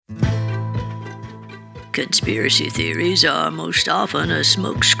Conspiracy theories are most often a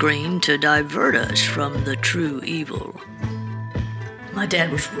smokescreen to divert us from the true evil. My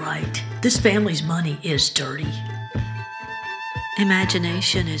dad was right. This family's money is dirty.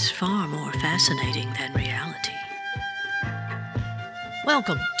 Imagination is far more fascinating than reality.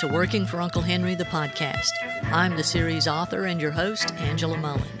 Welcome to Working for Uncle Henry, the podcast. I'm the series author and your host, Angela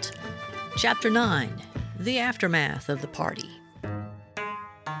Mullins. Chapter 9, The Aftermath of the Party.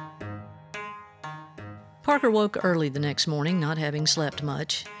 Parker woke early the next morning, not having slept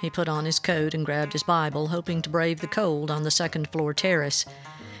much. He put on his coat and grabbed his Bible, hoping to brave the cold on the second-floor terrace.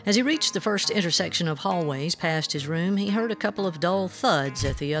 As he reached the first intersection of hallways past his room, he heard a couple of dull thuds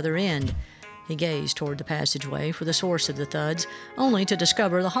at the other end. He gazed toward the passageway for the source of the thuds, only to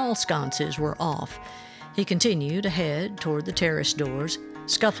discover the hall sconces were off. He continued ahead toward the terrace doors.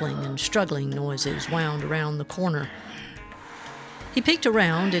 Scuffling and struggling noises wound around the corner. He peeked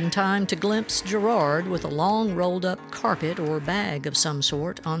around in time to glimpse Gerard with a long rolled-up carpet or bag of some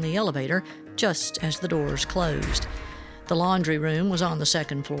sort on the elevator just as the doors closed. The laundry room was on the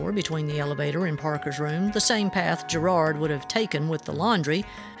second floor between the elevator and Parker's room, the same path Gerard would have taken with the laundry,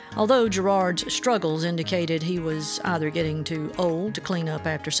 although Gerard's struggles indicated he was either getting too old to clean up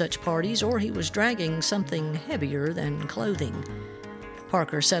after such parties or he was dragging something heavier than clothing.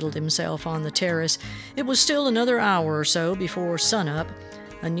 Parker settled himself on the terrace. It was still another hour or so before sunup.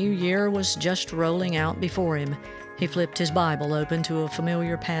 A new year was just rolling out before him. He flipped his Bible open to a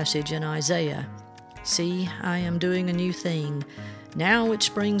familiar passage in Isaiah. "See, I am doing a new thing. Now it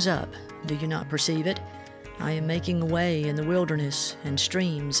springs up. Do you not perceive it? I am making a way in the wilderness and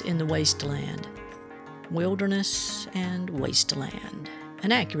streams in the wasteland." Wilderness and wasteland.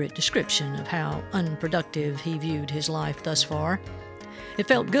 An accurate description of how unproductive he viewed his life thus far. It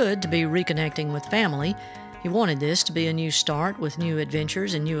felt good to be reconnecting with family. He wanted this to be a new start with new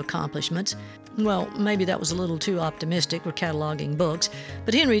adventures and new accomplishments. Well, maybe that was a little too optimistic for cataloging books,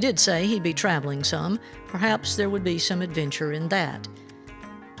 but Henry did say he'd be traveling some. Perhaps there would be some adventure in that.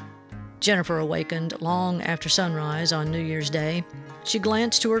 Jennifer awakened long after sunrise on New Year's Day. She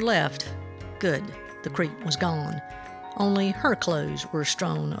glanced to her left. Good, the creep was gone. Only her clothes were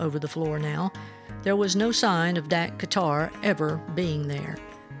strewn over the floor now. There was no sign of Dak Qatar ever being there.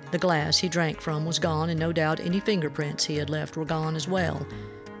 The glass he drank from was gone, and no doubt any fingerprints he had left were gone as well.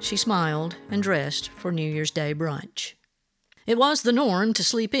 She smiled and dressed for New Year's Day brunch. It was the norm to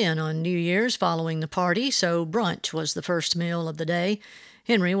sleep in on New Year's following the party, so brunch was the first meal of the day.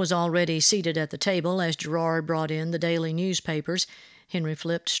 Henry was already seated at the table as Gerard brought in the daily newspapers. Henry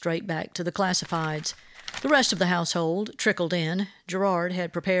flipped straight back to the classifieds. The rest of the household trickled in. Gerard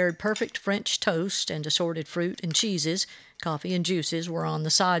had prepared perfect French toast and assorted fruit and cheeses. Coffee and juices were on the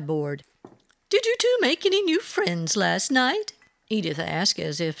sideboard. "Did you two make any new friends last night?" Edith asked,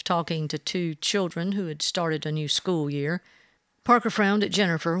 as if talking to two children who had started a new school year. Parker frowned at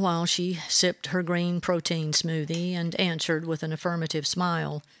Jennifer while she sipped her green protein smoothie and answered with an affirmative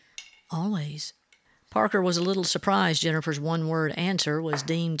smile. "Always." Parker was a little surprised Jennifer's one-word answer was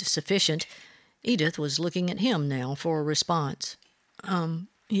deemed sufficient. Edith was looking at him now for a response.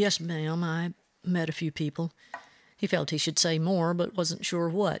 Yes, ma'am, I met a few people." He felt he should say more, but wasn't sure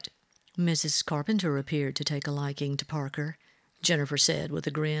what. "Mrs. Carpenter appeared to take a liking to Parker," Jennifer said with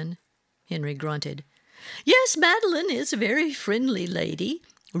a grin. Henry grunted. "Yes, Madeline is a very friendly lady.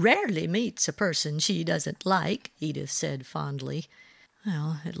 Rarely meets a person she doesn't like," Edith said fondly.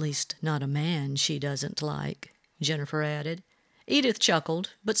 "Well, at least not a man she doesn't like," Jennifer added. Edith chuckled,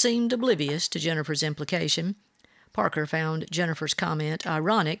 but seemed oblivious to Jennifer's implication. Parker found Jennifer's comment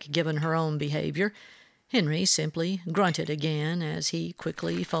ironic given her own behavior. Henry simply grunted again as he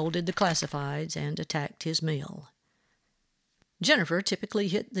quickly folded the classifieds and attacked his meal. Jennifer typically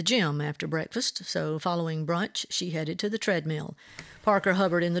hit the gym after breakfast, so following brunch, she headed to the treadmill. Parker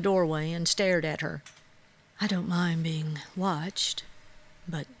hovered in the doorway and stared at her. "I don't mind being watched,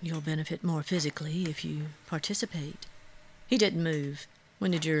 but you'll benefit more physically if you participate." He didn't move.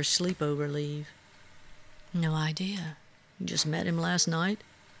 "When did your sleepover leave?" "No idea. You just met him last night."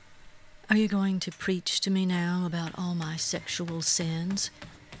 "Are you going to preach to me now about all my sexual sins?"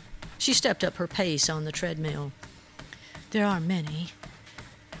 She stepped up her pace on the treadmill. "There are many,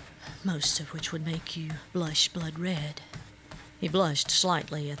 most of which would make you blush blood red." He blushed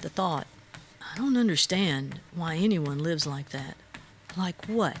slightly at the thought. "I don't understand why anyone lives like that." "Like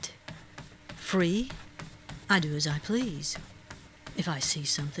what? Free? I do as I please. If I see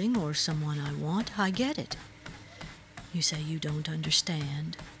something or someone I want, I get it. You say you don't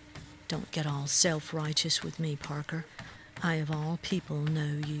understand. Don't get all self-righteous with me, Parker. I, of all people,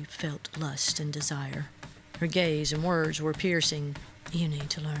 know you felt lust and desire." Her gaze and words were piercing. "You need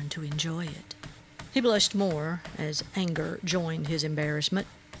to learn to enjoy it." He blushed more as anger joined his embarrassment.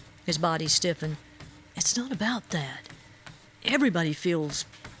 His body stiffened. It's not about that. Everybody feels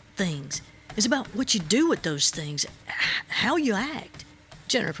things. It's about what you do with those things, how you act.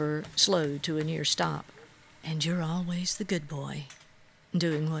 Jennifer slowed to a near stop. And you're always the good boy,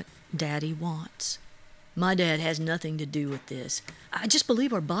 doing what Daddy wants. My dad has nothing to do with this. I just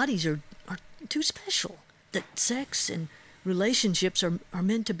believe our bodies are too special. That sex and relationships are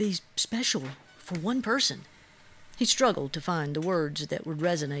meant to be special for one person. He struggled to find the words that would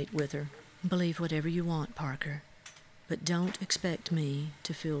resonate with her. Believe whatever you want, Parker, but don't expect me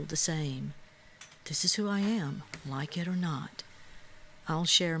to feel the same. This is who I am, like it or not. I'll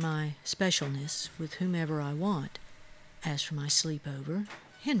share my specialness with whomever I want. As for my sleepover,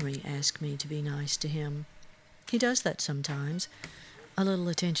 Henry asked me to be nice to him. He does that sometimes. A little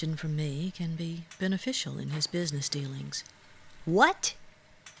attention from me can be beneficial in his business dealings. What?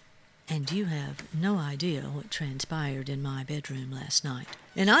 And you have no idea what transpired in my bedroom last night.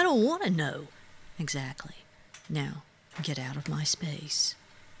 And I don't want to know. Exactly. Now, get out of my space.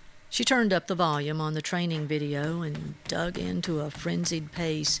 She turned up the volume on the training video and dug into a frenzied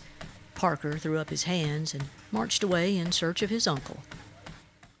pace. Parker threw up his hands and marched away in search of his uncle.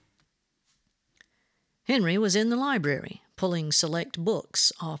 Henry was in the library, pulling select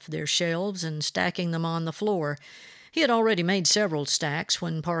books off their shelves and stacking them on the floor. He had already made several stacks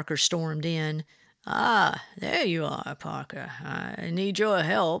when Parker stormed in. Ah, there you are, Parker. I need your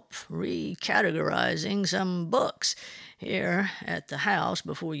help recategorizing some books here at the house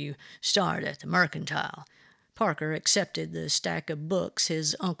before you start at the Mercantile. Parker accepted the stack of books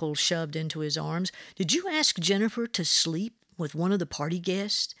his uncle shoved into his arms. Did you ask Jennifer to sleep with one of the party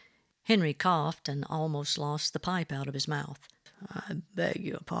guests? Henry coughed and almost lost the pipe out of his mouth. I beg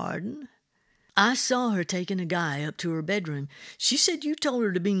your pardon? I saw her taking a guy up to her bedroom. She said you told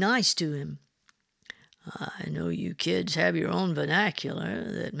her to be nice to him. I know you kids have your own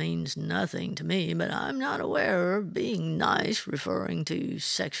vernacular that means nothing to me, but I'm not aware of being nice referring to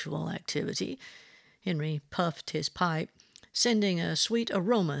sexual activity. Henry puffed his pipe, sending a sweet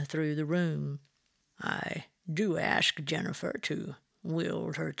aroma through the room. I do ask Jennifer to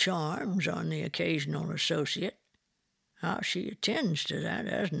wield her charms on the occasional associate. How she attends to that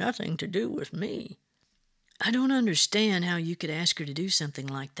has nothing to do with me. I don't understand how you could ask her to do something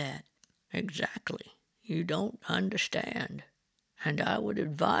like that. Exactly. You don't understand. And I would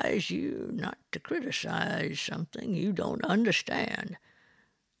advise you not to criticize something you don't understand.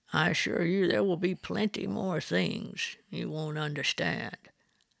 I assure you there will be plenty more things you won't understand.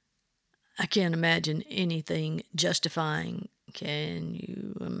 I can't imagine anything justifying. Can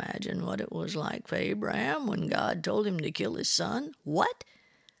you imagine what it was like for Abraham when God told him to kill his son? What?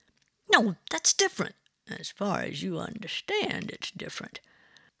 No, that's different. As far as you understand, it's different.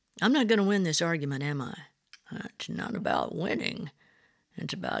 I'm not going to win this argument, am I? It's not about winning.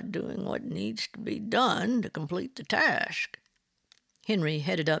 It's about doing what needs to be done to complete the task. Henry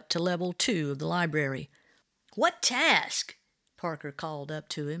headed up to level 2 of the library. What task? Parker called up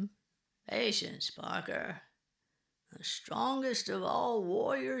to him. Patience, Parker. The strongest of all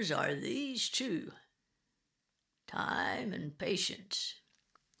warriors are these two. Time and patience.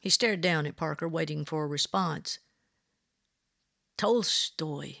 He stared down at Parker, waiting for a response.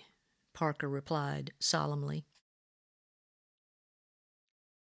 Tolstoy, Parker replied solemnly.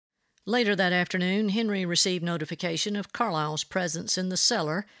 Later that afternoon, Henry received notification of Carlisle's presence in the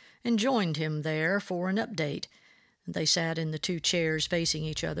cellar and joined him there for an update. They sat in the 2 chairs facing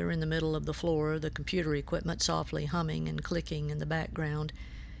each other in the middle of the floor, the computer equipment softly humming and clicking in the background.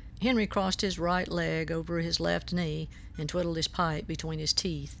 Henry crossed his right leg over his left knee and twiddled his pipe between his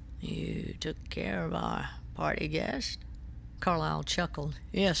teeth. You took care of our party guest? Carlisle chuckled.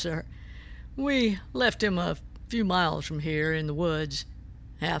 Yes, sir. We left him a few miles from here in the woods,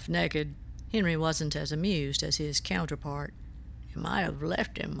 half naked. Henry wasn't as amused as his counterpart. You might have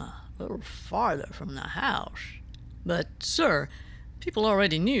left him a little farther from the house. But, sir, people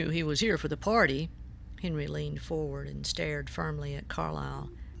already knew he was here for the party. Henry leaned forward and stared firmly at Carlisle.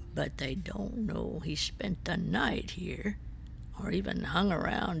 But they don't know he spent the night here, or even hung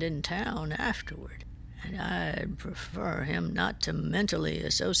around in town afterward. And I'd prefer him not to mentally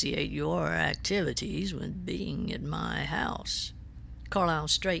associate your activities with being at my house. Carlisle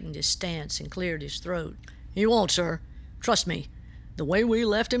straightened his stance and cleared his throat. He won't, sir. Trust me. The way we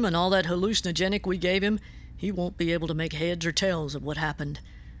left him and all that hallucinogenic we gave him, he won't be able to make heads or tails of what happened.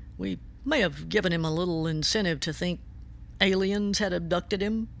 We may have given him a little incentive to think aliens had abducted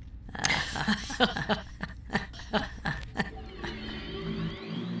him.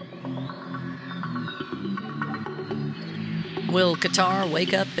 Will Qatar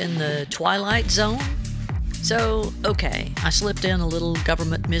wake up in the Twilight Zone? So, okay, I slipped in a little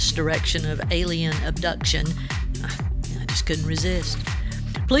government misdirection of alien abduction. I just couldn't resist.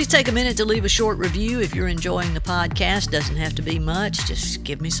 Please take a minute to leave a short review if you're enjoying the podcast. Doesn't have to be much. Just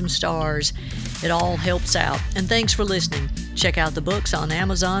give me some stars. It all helps out. And thanks for listening. Check out the books on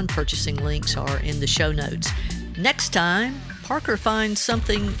Amazon. Purchasing links are in the show notes. Next time, Parker finds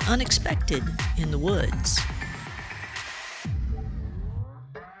something unexpected in the woods.